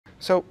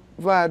So,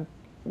 Vlad,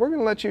 we're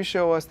going to let you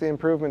show us the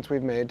improvements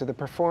we've made to the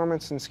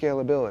performance and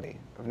scalability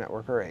of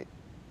NetWorker 8.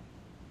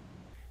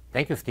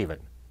 Thank you, Steven.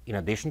 In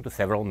addition to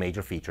several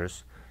major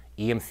features,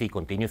 EMC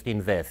continues to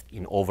invest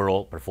in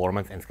overall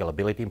performance and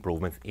scalability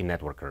improvements in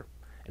NetWorker,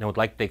 and I would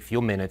like to take a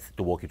few minutes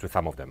to walk you through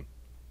some of them.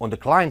 On the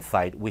client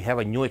side, we have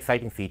a new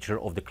exciting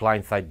feature of the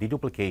client-side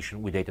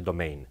deduplication with data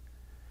domain.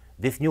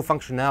 This new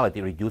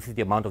functionality reduces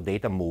the amount of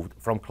data moved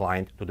from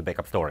client to the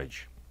backup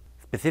storage.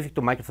 Specific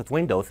to Microsoft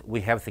Windows,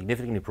 we have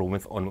significant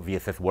improvements on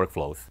VSS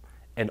workflows.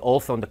 And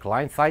also on the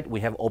client side,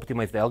 we have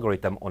optimized the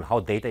algorithm on how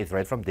data is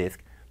read from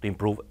disk to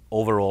improve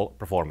overall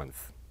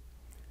performance.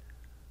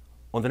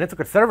 On the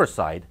NetWorker server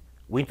side,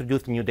 we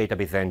introduced a new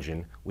database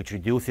engine which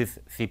reduces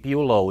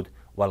CPU load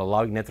while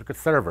allowing NetWorker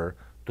server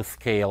to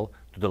scale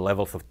to the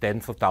levels of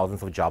tens of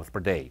thousands of jobs per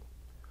day.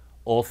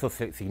 Also,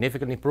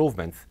 significant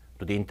improvements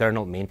to the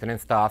internal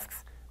maintenance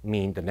tasks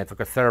mean the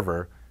NetWorker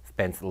server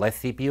spends less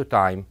CPU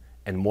time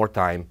and more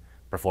time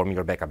performing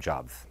your backup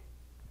jobs.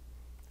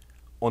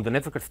 On the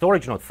NetWorker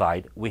storage node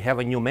side, we have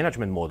a new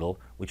management model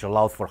which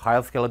allows for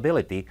higher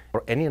scalability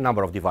for any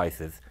number of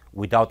devices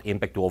without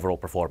impact to overall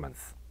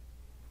performance.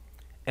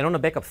 And on the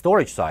backup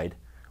storage side,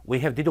 we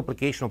have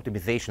deduplication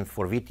optimizations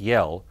for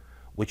VTL,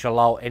 which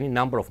allow any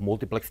number of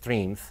multiplex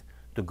streams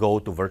to go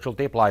to virtual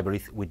tape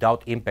libraries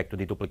without impact to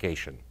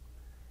deduplication.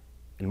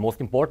 And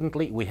most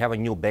importantly, we have a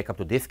new backup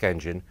to disk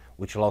engine,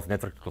 which allows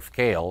NetWorker to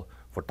scale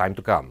for time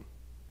to come.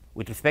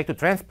 With respect to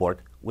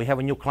transport, we have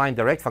a new client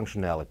direct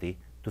functionality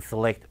to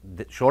select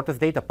the shortest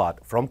data path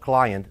from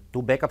client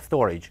to backup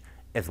storage,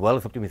 as well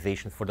as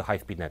optimizations for the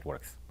high-speed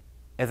networks.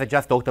 As I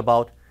just talked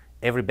about,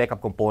 every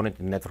backup component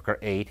in NetWorker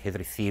 8 has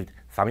received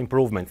some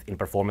improvements in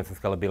performance and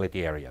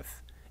scalability areas.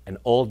 And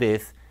all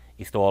this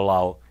is to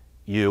allow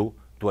you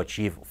to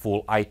achieve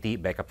full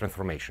IT backup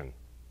transformation.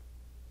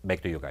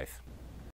 Back to you guys.